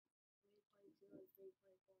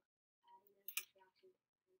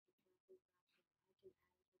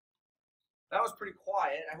That was pretty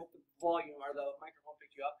quiet. I hope the volume or the microphone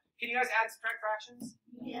picked you up. Can you guys add and subtract fractions?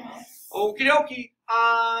 Yes. Okie dokie.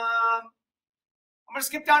 I'm going to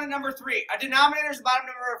skip down to number 3. A denominator is the bottom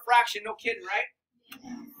number of a fraction. No kidding, right?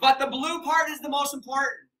 Yes. But the blue part is the most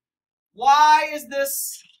important. Why is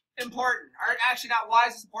this important? Or actually, not why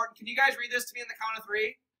is this important. Can you guys read this to me in the count of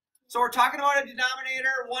 3? So we're talking about a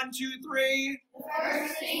denominator. 1, 2, 3. The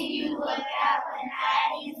first thing you look at when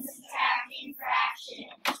adding and subtracting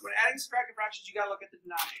fractions. So when adding and subtracting fractions, you got to look at the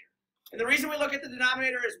denominator. And the reason we look at the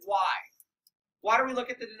denominator is why. Why do we look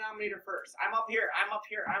at the denominator first? I'm up here, I'm up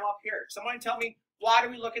here, I'm up here. Someone tell me, why do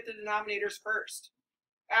we look at the denominators first?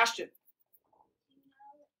 Ashton.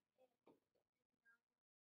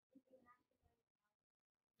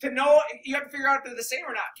 To know, you have to figure out if they're the same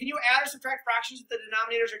or not. Can you add or subtract fractions if the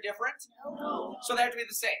denominators are different? No. So they have to be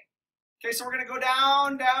the same. Okay, so we're going to go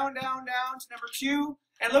down, down, down, down to number 2,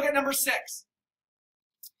 and look at number 6.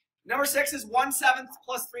 Number 6 is 1/7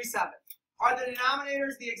 plus 3/7. Are the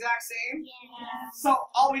denominators the exact same? Yeah. So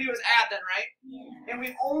all we do is add then, right? Yeah. And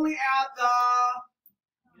we only add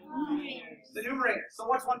the numerator. So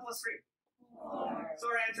what's 1 plus 3? 4. So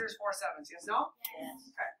our answer is 4/7. Yes, no? Yes.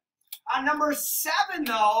 Okay. On number 7,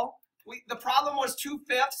 though, the problem was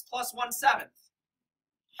 2/5 plus 1/7.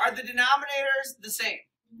 Are the denominators the same?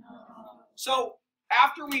 No. So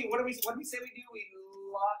after what do we say we do? We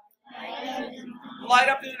light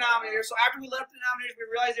up the denominator. So after we lit up the denominators, we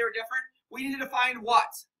realized they were different. We needed to find what?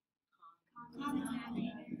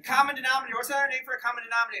 Common denominator. What's another name for a common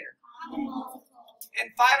denominator? Common multiple. And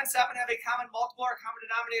 5 and 7 have a common multiple or common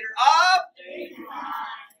denominator of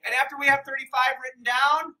 35. And after we have 35 written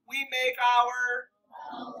down, we make our,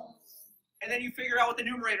 and then you figure out what the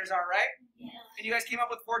numerators are, right? Yes. And you guys came up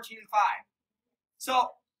with 14 and 5.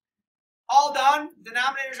 So, all done.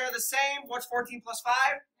 Denominators are the same. What's 14 plus 5?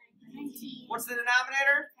 19. What's the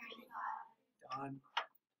denominator? 35. Done.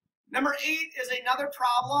 Number 8 is another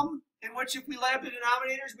problem in which if we light up the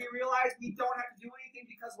denominators, we realize we don't have to do anything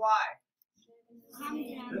because why?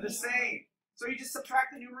 They're the same. So you just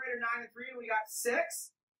subtract the numerator 9 and 3 and we got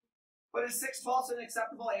 6. But is 6 false an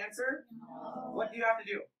acceptable answer? No. What do you have to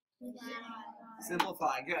do?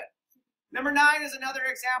 Simplify. Simplify. Good. Number 9 is another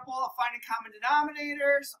example of finding common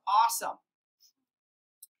denominators. Awesome.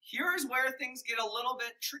 Here's where things get a little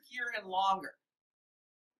bit trickier and longer.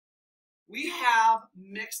 We have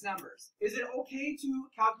mixed numbers. Is it okay to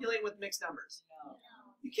calculate with mixed numbers? No.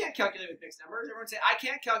 You can't calculate with mixed numbers. Everyone say, I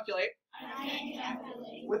can't calculate I can't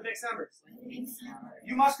calculate with mixed numbers. with mixed numbers.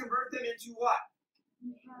 You must convert them into what?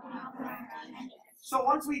 So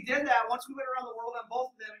once we did that, once we went around the world on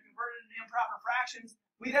both of them and converted into improper fractions,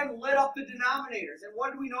 we then lit up the denominators. And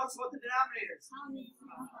what do we notice about the denominators?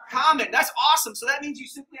 Common. That's awesome. So that means you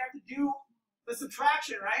simply have to do the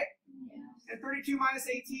subtraction, right? And 32 minus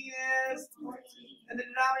 18 is? 14. And the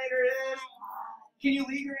denominator is? Can you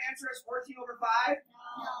leave your answer as 14 over 5?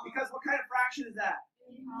 Because what kind of fraction is that?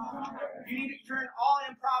 You need to turn all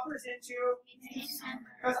impropers into,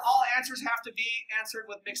 because all answers have to be answered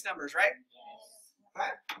with mixed numbers, right?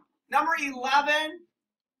 Okay. Number 11.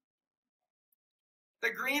 The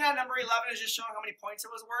green on number 11 is just showing how many points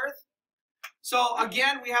it was worth. So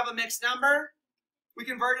again, we have a mixed number. We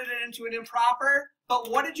converted it into an improper. But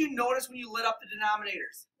what did you notice when you lit up the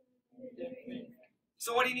denominators?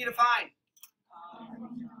 So what do you need to find?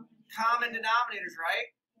 Common denominators,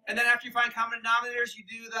 right? And then after you find common denominators, you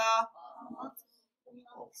do the,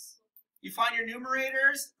 you find your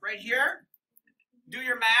numerators right here. Do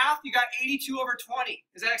your math. You got 82 over 20.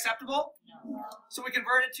 Is that acceptable? No. So we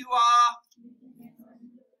convert it to a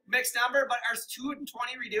mixed number, but are 2 and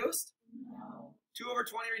 20 reduced? No. 2 over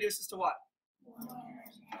 20 reduces to what?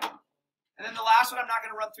 And then the last one, I'm not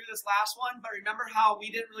going to run through this last one, but remember how we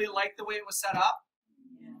didn't really like the way it was set up?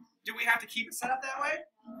 Do we have to keep it set up that way?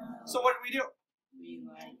 So what did we do?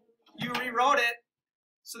 You rewrote it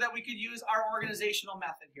so that we could use our organizational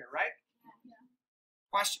method here, right?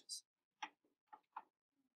 Questions?